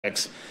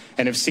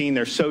and have seen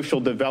their social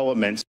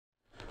developments.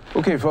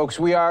 Okay, folks,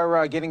 we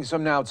are getting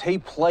some now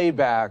tape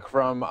playback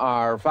from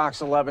our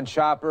Fox 11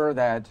 chopper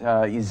that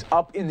is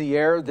up in the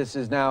air. This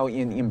is now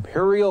in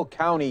Imperial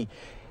County,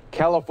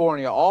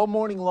 California. All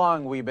morning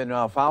long, we've been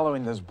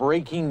following this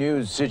breaking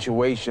news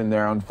situation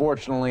there.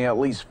 Unfortunately, at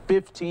least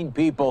 15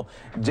 people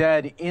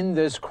dead in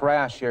this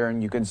crash here,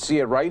 and you can see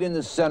it right in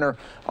the center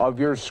of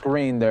your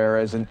screen there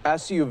as an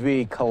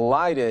SUV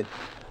collided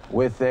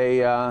with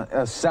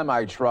a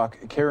semi-truck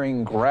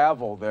carrying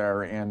gravel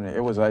there, and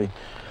it was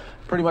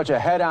pretty much a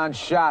head-on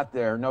shot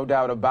there, no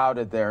doubt about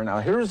it there. Now,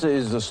 here's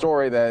the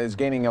story that is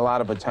gaining a lot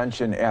of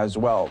attention as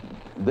well.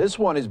 This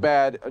one is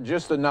bad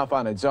just enough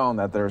on its own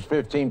that there's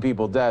 15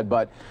 people dead,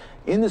 but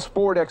in this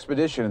Ford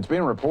Expedition, it's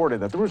being reported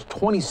that there was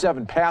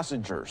 27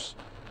 passengers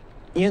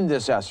in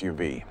this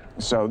SUV.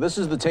 So this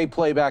is the tape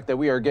playback that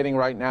we are getting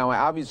right now.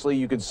 Obviously,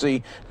 you can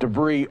see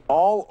debris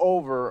all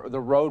over the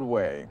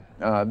roadway.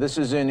 This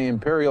is in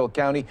Imperial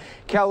County,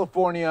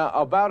 California,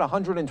 about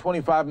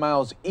 125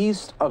 miles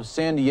east of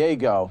San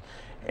Diego.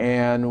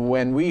 And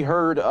when we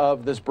heard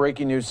of this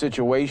breaking news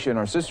situation,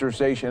 our sister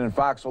station in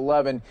Fox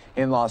 11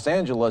 in Los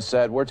Angeles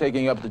said, we're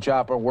taking up the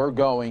chopper, we're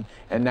going.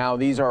 And now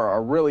these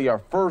are really our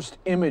first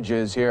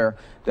images here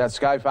that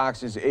Sky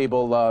Fox is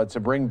able to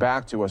bring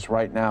back to us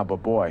right now. But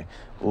boy,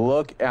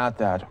 look at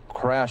that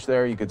crash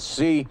there. You could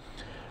see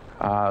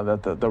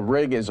that the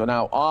rig is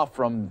now off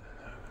from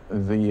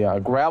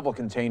the gravel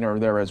container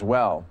there as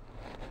well.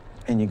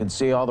 And you can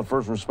see all the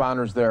first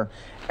responders there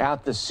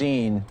at the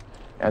scene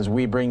as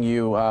we bring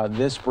you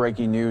this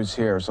breaking news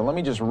here. So let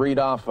me just read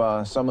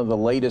off some of the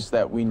latest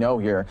that we know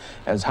here.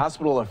 As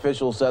hospital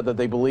officials said that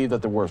they believe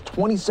that there were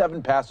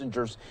 27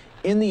 passengers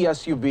in the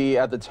SUV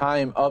at the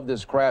time of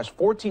this crash.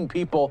 14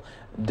 people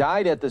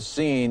died at the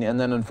scene, and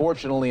then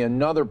unfortunately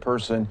another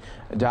person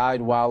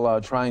died while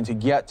trying to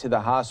get to the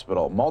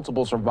hospital.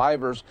 Multiple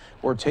survivors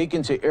were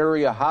taken to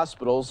area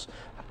hospitals.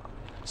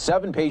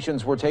 7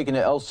 patients were taken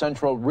to El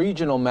Centro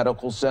Regional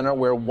Medical Center,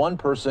 where one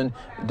person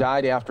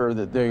died after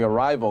the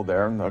arrival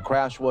there. The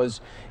crash was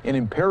in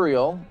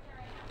Imperial,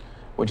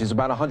 which is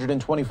about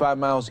 125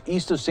 miles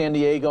east of San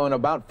Diego and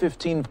about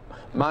 15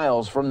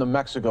 miles from the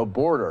Mexico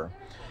border.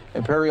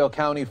 Imperial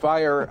County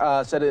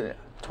Fire said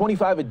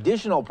 25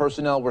 additional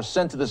personnel were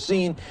sent to the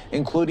scene,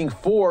 including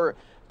 4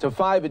 to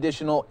 5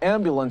 additional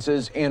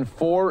ambulances and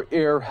 4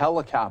 air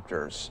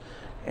helicopters.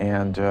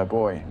 And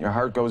boy, your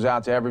heart goes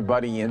out to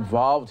everybody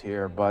involved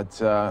here, but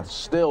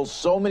still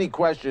so many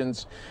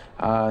questions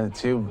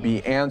to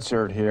be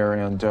answered here,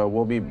 and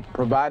we'll be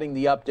providing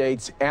the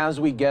updates as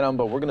we get them,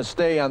 but we're going to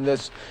stay on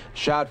this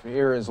shot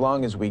here as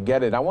long as we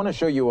get it. I want to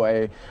show you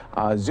a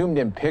zoomed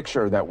in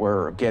picture that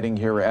we're getting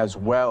here as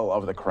well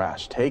of the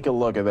crash. Take a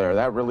look at there.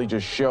 That really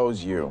just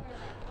shows you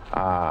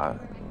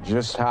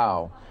just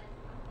how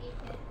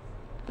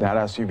that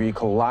SUV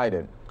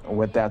collided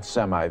with that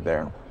semi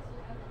there.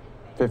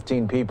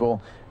 15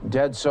 people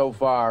dead so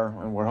far,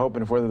 and we're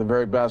hoping for the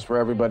very best for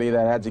everybody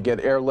that had to get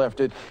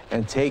airlifted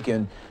and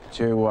taken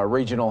to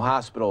regional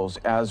hospitals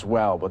as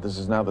well. But this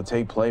is now the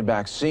tape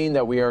playback scene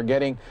that we are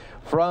getting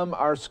from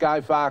our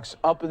Sky Fox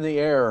up in the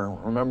air.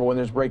 Remember, when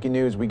there's breaking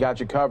news, we got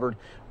you covered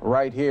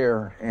right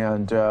here,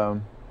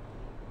 and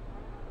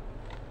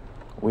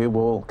we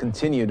will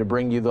continue to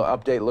bring you the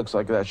update. Looks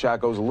like that shot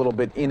goes a little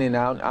bit in and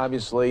out.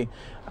 Obviously,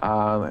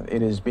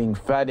 it is being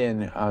fed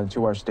in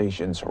to our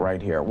stations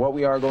right here. What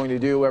we are going to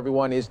do,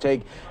 everyone, is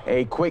take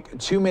a quick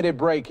 2-minute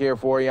break here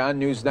for you on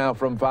News Now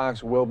from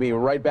Fox. We'll be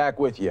right back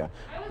with you.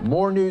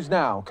 More News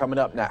Now coming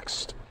up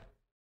next.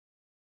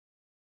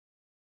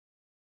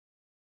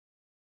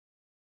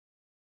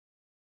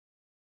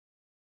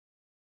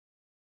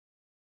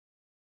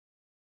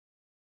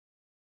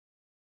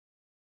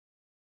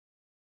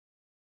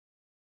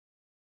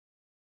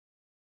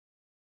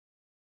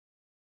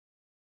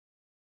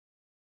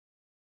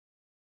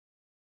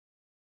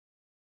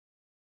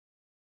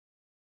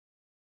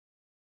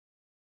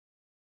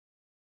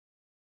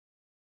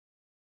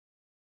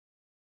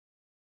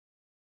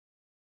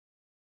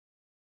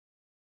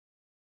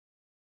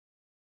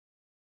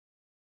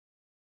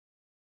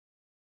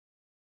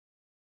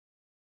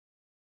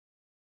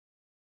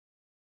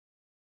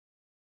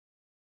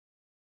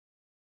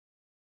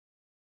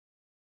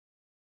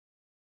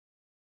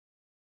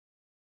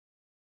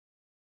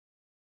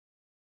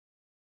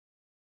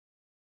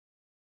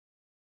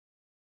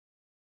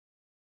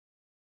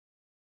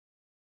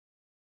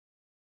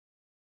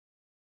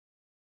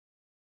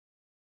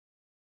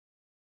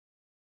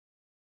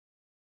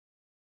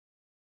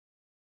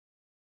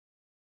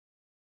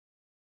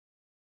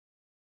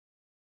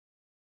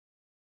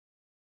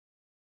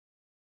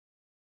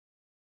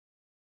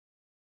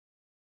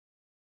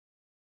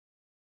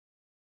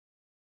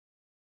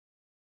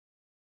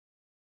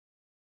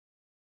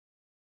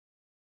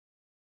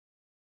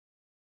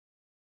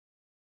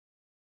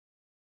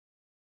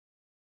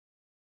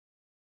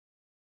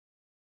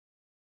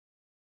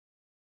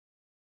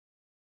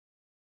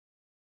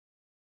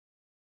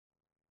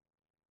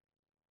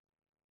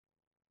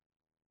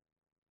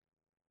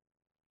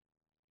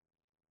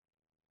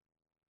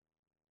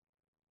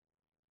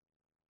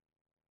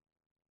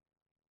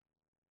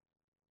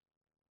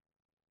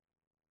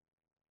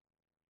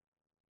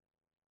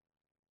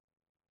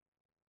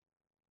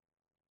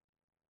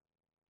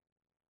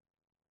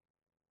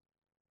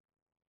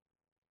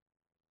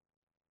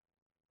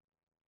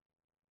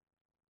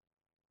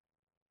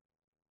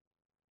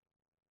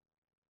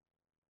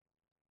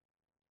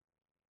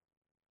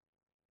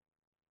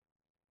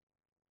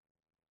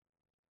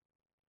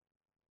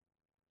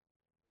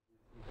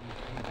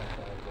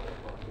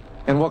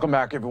 And welcome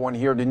back, everyone,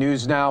 here to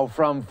News Now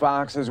from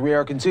Fox, as we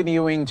are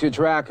continuing to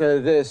track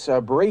this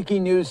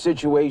breaking news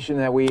situation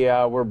that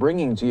we're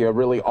bringing to you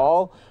really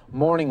all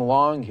morning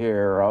long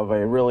here of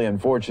a really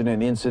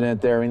unfortunate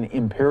incident there in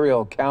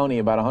Imperial County,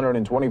 about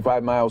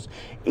 125 miles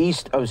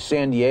east of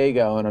San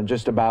Diego and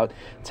just about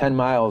 10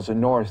 miles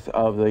north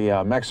of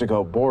the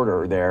Mexico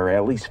border there.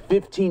 At least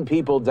 15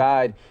 people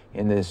died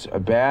in this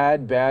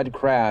bad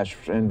crash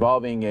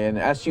involving an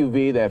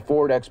SUV, that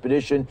Ford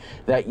Expedition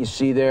that you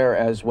see there,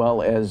 as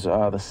well as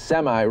the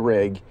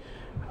semi-rig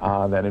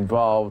that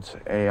involved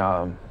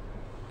a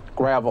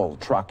gravel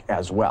truck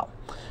as well.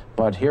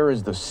 But here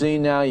is the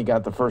scene now. You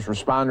got the first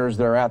responders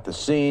there at the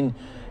scene,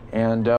 and